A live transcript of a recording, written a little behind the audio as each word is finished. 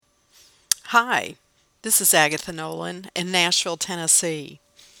Hi, this is Agatha Nolan in Nashville, Tennessee,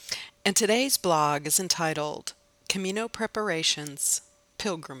 and today's blog is entitled Camino Preparations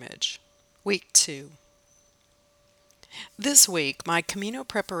Pilgrimage, Week 2. This week, my Camino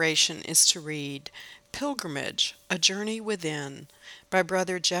preparation is to read Pilgrimage, A Journey Within by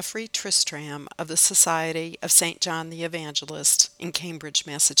Brother Jeffrey Tristram of the Society of St. John the Evangelist in Cambridge,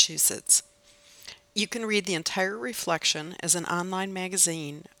 Massachusetts. You can read the entire reflection as an online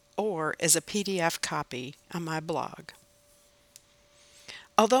magazine or as a PDF copy on my blog.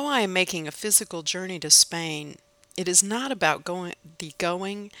 Although I am making a physical journey to Spain, it is not about the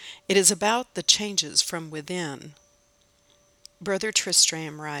going, it is about the changes from within. Brother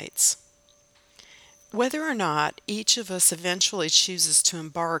Tristram writes, whether or not each of us eventually chooses to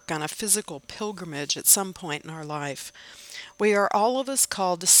embark on a physical pilgrimage at some point in our life, we are all of us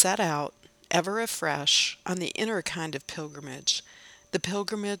called to set out, ever afresh, on the inner kind of pilgrimage, the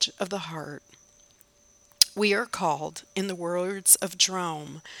pilgrimage of the heart. We are called, in the words of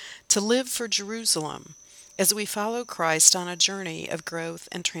Jerome, to live for Jerusalem as we follow Christ on a journey of growth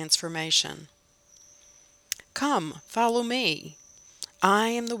and transformation. Come, follow me. I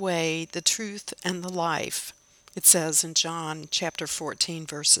am the way, the truth, and the life, it says in John chapter 14,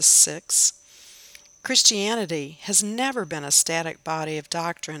 verses 6. Christianity has never been a static body of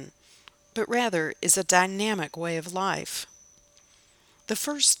doctrine, but rather is a dynamic way of life. The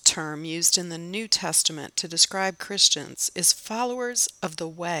first term used in the New Testament to describe Christians is followers of the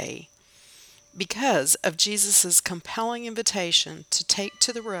way, because of Jesus' compelling invitation to take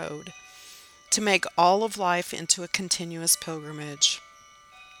to the road, to make all of life into a continuous pilgrimage.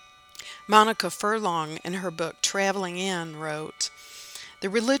 Monica Furlong, in her book Traveling In, wrote, "The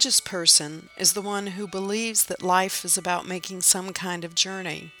religious person is the one who believes that life is about making some kind of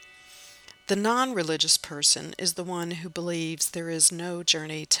journey. The non-religious person is the one who believes there is no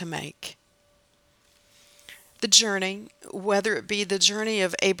journey to make." The journey, whether it be the journey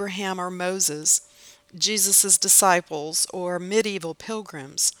of Abraham or Moses, Jesus' disciples, or medieval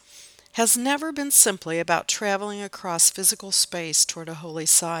pilgrims, has never been simply about traveling across physical space toward a holy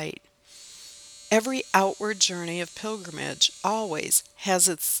site. Every outward journey of pilgrimage always has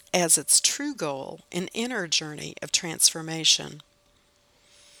as its true goal an inner journey of transformation.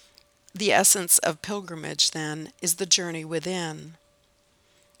 The essence of pilgrimage, then, is the journey within.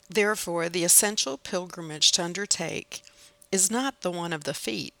 Therefore, the essential pilgrimage to undertake is not the one of the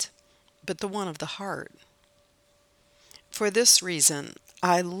feet, but the one of the heart. For this reason,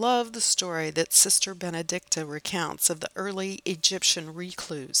 I love the story that Sister Benedicta recounts of the early Egyptian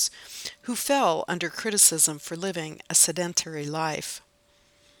recluse who fell under criticism for living a sedentary life.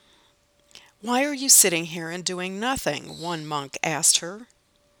 "Why are you sitting here and doing nothing?" one monk asked her.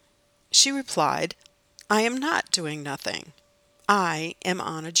 She replied, "I am not doing nothing. I am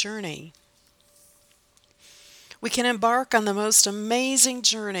on a journey." We can embark on the most amazing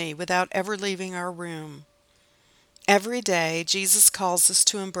journey without ever leaving our room. Every day, Jesus calls us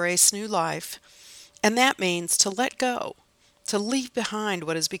to embrace new life, and that means to let go, to leave behind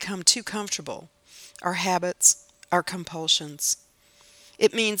what has become too comfortable, our habits, our compulsions.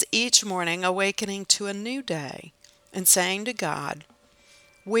 It means each morning awakening to a new day and saying to God,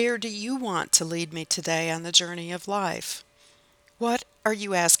 "Where do you want to lead me today on the journey of life? What are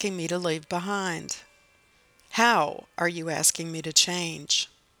you asking me to leave behind? How are you asking me to change?"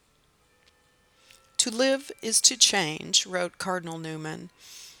 "To live is to change," wrote Cardinal Newman,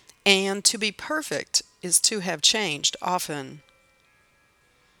 "and to be perfect is to have changed often."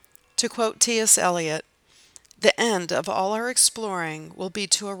 To quote T.S. Eliot, "The end of all our exploring will be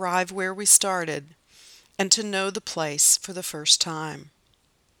to arrive where we started and to know the place for the first time."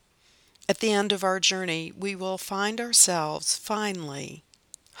 At the end of our journey, we will find ourselves finally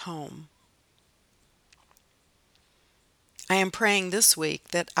home. I am praying this week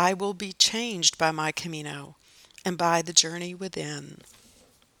that I will be changed by my Camino and by the journey within.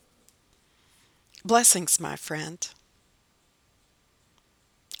 Blessings, my friend.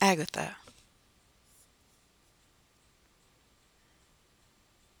 Agatha.